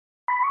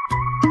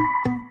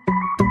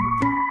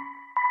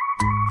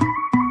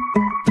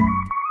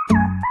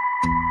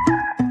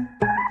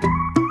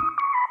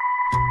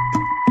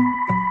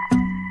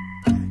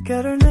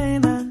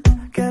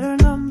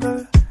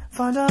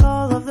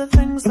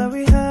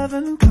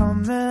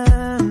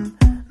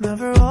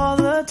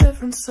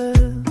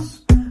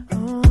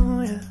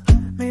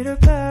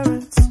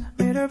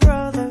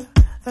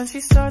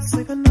starts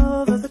sleeping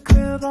over the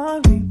crib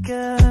on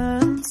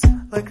weekends,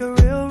 like a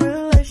real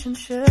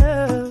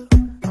relationship.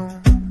 Oh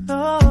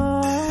no.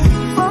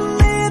 For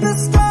me the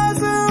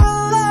stars are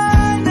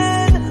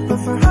aligning, but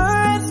for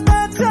her it's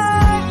bad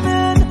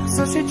timing,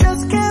 so she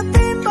just can't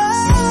be mine.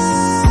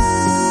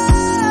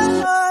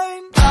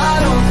 I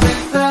don't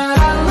think that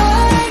I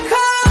like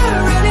her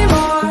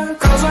anymore,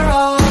 'cause we're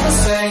all the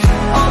same.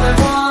 All they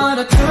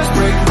wanna do is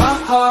break my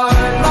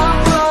heart, my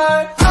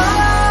heart.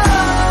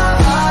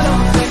 I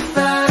don't think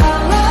that I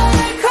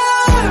like her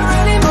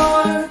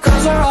anymore,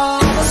 'cause we're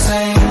all the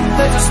same.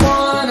 They just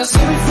wanna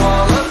see me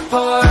fall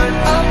apart,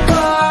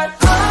 apart.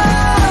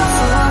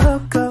 So I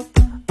hook up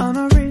on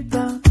a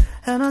rebound,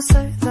 and I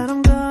say that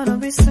I'm gonna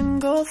be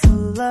single for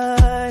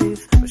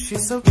life, but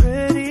she's so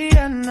pretty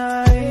and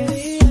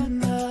nice.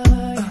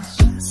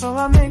 So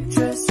I make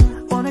just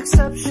one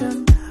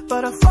exception,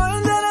 but I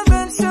find that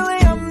eventually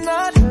I'm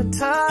not her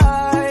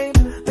type.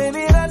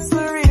 Maybe that's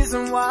the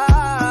reason why.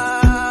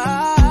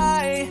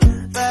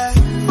 That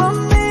for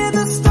me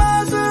the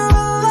stars are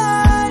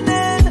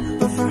aligning,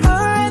 but for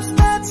her it's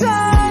bad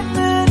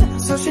timing,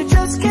 so she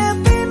just can't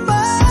be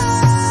mine.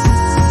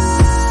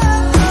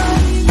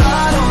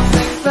 I don't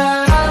think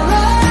that I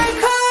like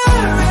her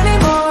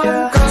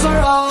anymore, 'cause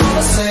we're all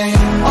the same.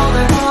 All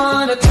they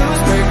wanna do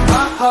is break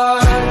my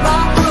heart,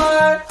 my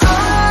heart.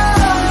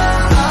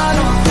 I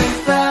don't think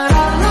that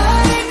I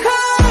like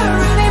her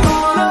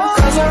anymore,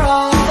 'cause we're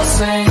all the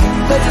same.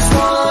 They just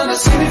wanna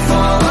see me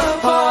fall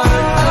apart,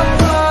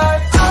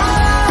 apart.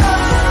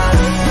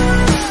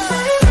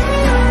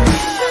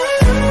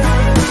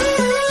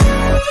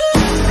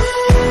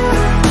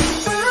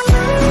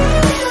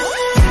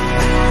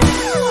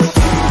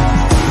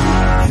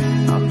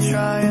 I'm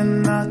trying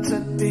not to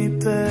be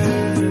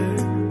bitter,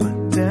 but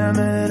damn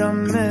it, I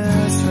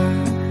miss her,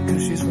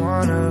 'cause she's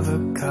one of a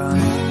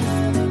kind.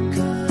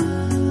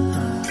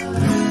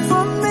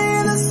 For me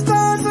the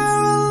stars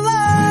are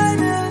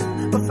aligning,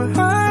 but for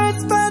her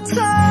it's bad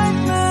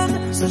timing,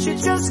 so she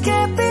just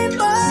can't be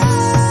mine.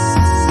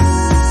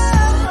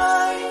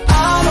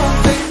 I don't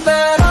think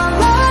that I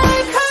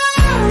like her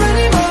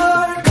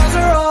anymore, 'cause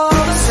we're all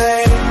the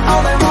same.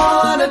 All they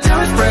wanna do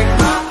is break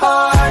my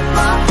heart,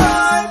 my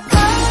heart.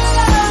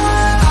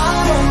 I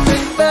don't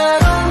think that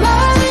I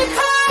like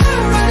her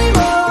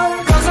anymore,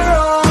 'cause we're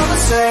all the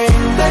same.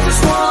 They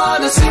just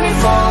wanna see me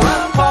fall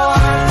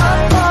apart,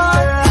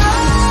 apart.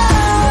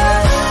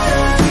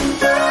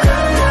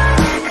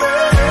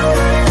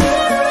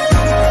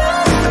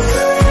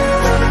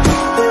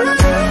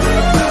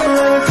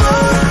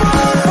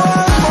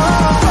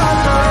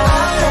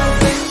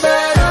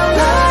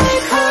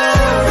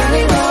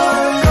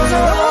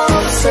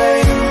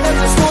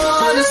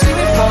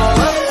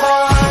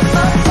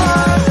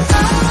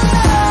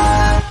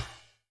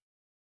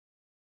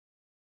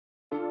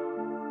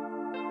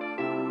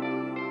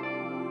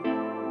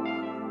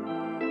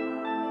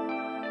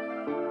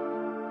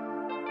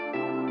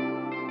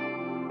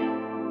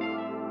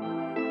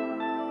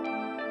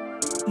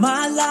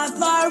 My life,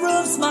 my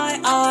rules, my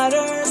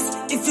orders.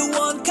 If you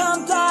won't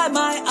comply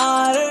my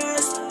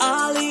orders,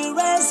 I'll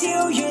erase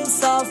you, you'll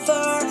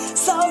suffer.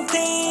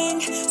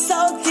 Something.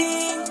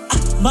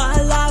 My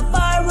life,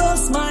 my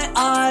rules, my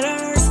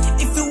orders.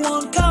 If you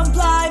won't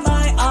comply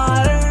my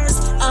orders,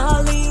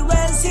 I'll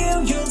erase you,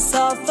 you'll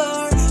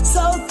suffer.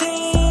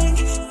 Something.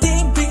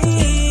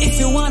 If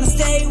you wanna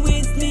stay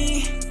with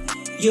me,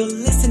 you'll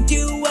listen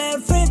to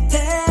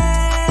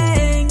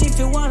everything. If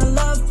you wanna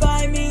love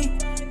by me,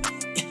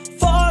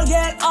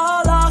 forget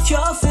all of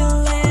your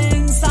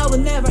feelings. I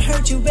will never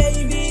hurt you,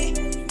 baby.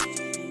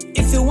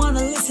 If you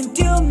wanna listen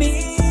to me,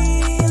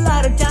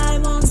 light of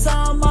diamonds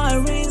on my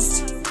wrist,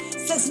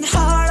 flexing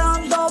hard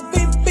on the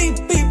beep, beep,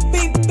 beep,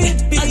 beep, beep,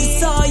 beep. I just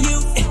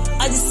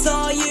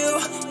saw you,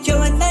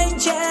 you're an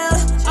angel,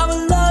 I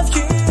will love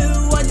you.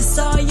 I just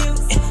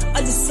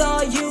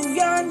saw you,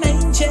 you're an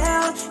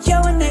angel,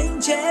 you're an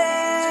angel.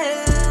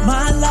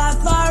 My life,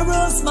 my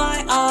rules, my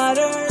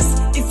orders.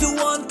 If you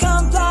won't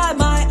comply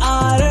my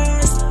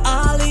orders,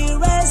 I'll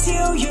erase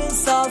you, you'll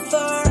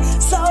suffer.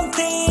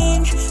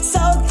 Something.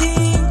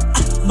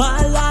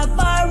 My life,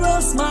 my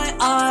rules, my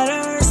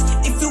orders.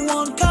 If you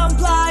won't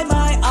comply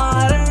my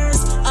orders,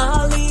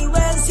 I'll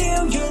erase you,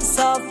 you'll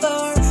suffer.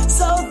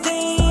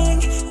 Something.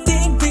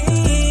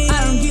 I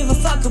don't give a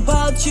fuck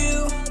about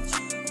you,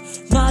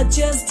 not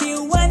just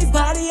you,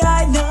 anybody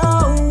I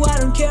know. I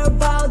don't care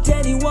about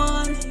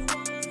anyone,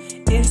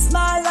 it's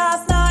my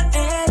life, not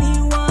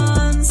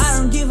anyone's. I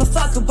don't give a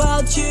fuck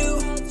about you,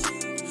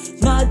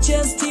 not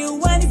just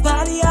you,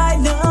 anybody I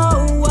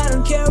know. I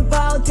don't care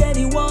about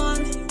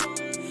anyone,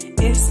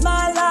 it's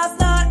my life,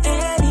 not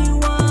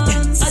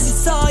anyone's. I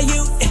just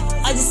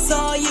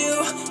saw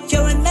you,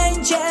 you're an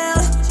angel,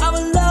 I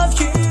will love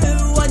you.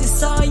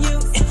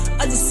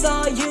 I just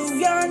saw you,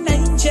 you're an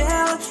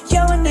angel,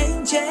 you're an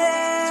angel.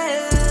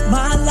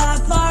 My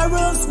life, my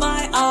rules,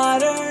 my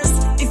orders.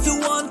 If you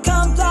won't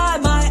comply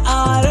my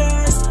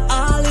orders,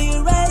 I'll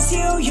erase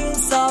you, you'll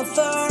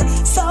suffer.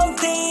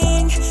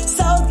 Something.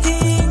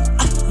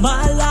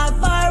 My life,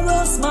 my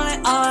rules, my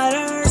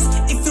orders.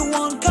 If you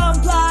won't comply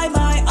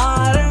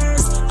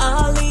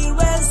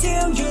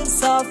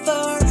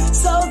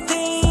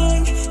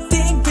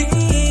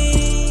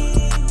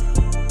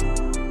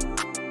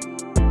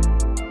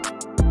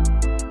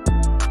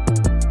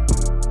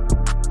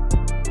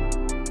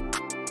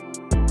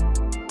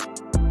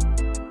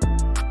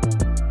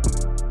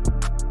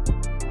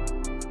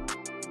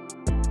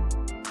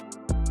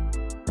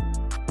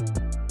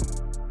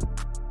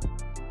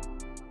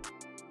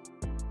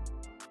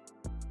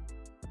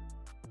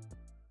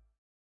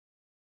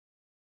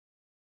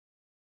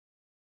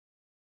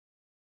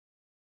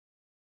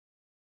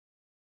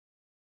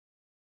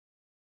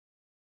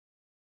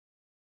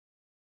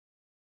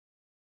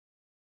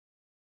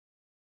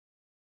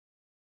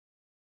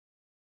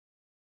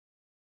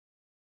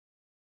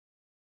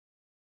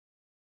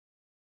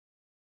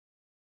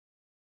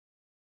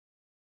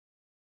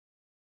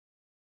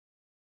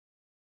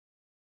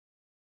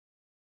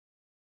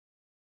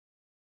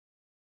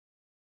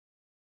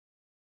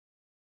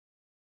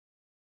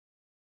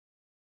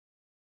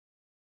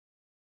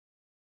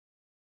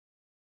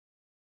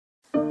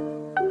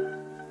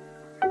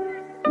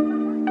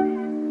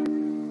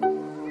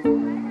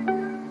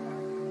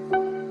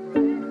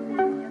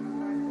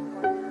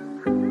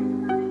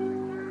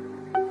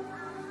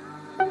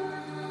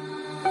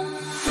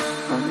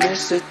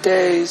the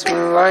days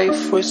when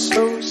life was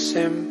so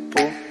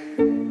simple.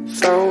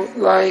 Felt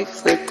like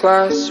the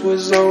glass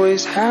was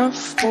always half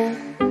full.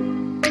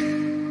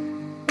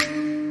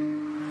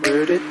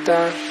 Where did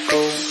that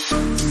go?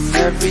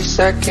 Every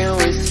second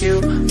with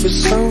you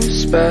was so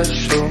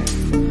special.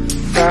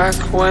 Back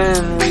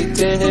when we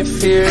didn't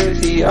fear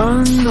the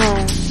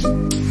unknown.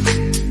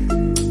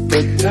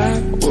 But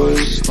that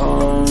was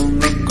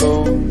long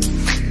ago.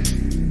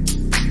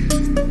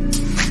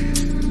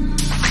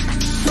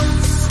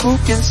 Who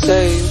can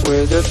say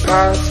where the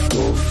path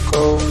will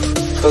go?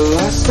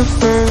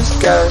 Philosophers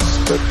guess,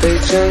 but they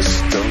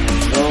just don't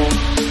know.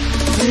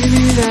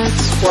 Maybe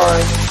that's why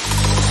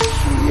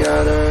we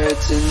had our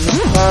heads in the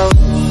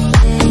clouds.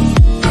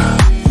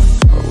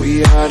 We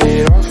had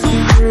it all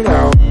figured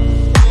out.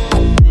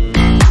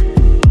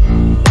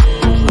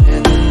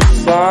 Planning to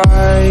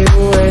fly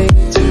away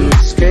to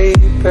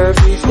escape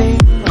everything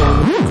on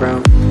the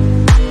ground.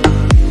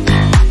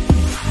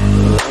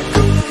 Like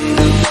a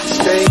made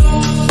mistake,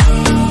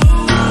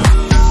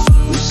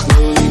 we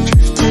slowly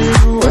drifted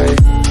away.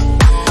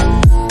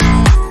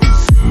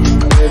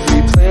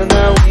 Every plan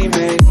that we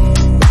made,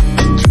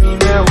 dream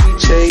that we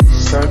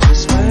chased, are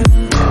just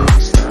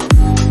memories now.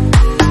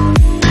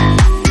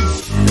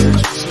 They're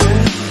just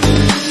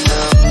memories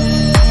now.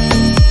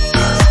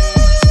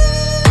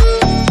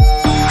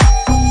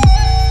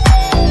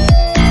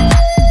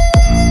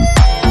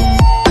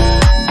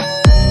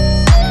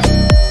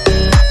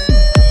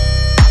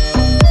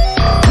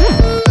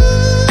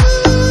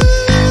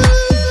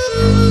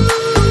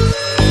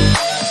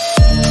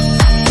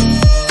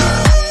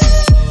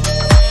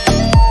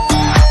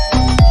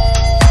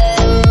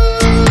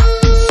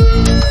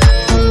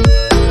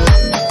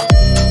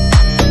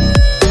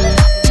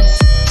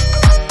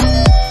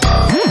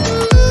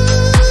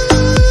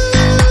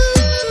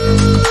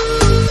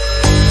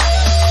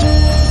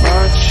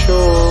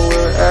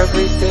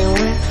 Everything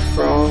went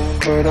wrong,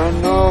 but I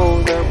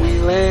know that we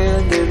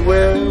landed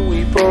where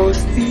we both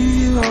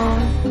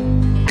belong.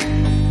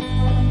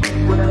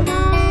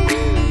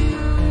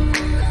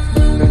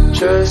 I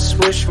just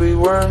wish we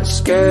weren't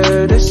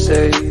scared to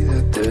say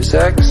that there's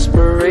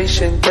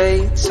expiration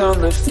dates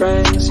on the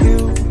friends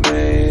you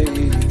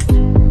made.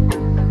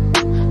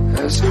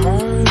 As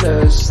hard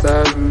as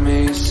that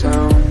may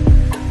sound,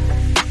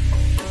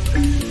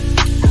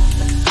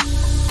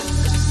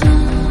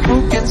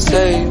 who can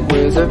say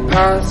where the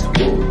path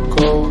will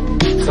go?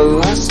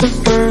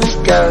 Philosophers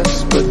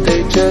guess, but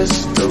they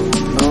just don't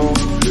know.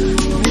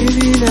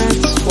 Maybe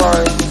that's why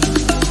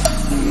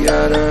we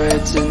had our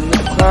heads in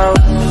the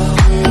clouds.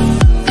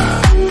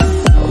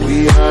 We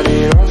had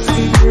it all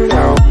figured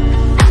out.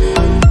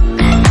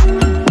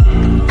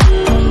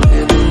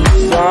 Planning to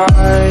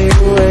fly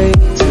away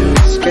to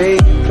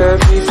escape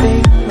everything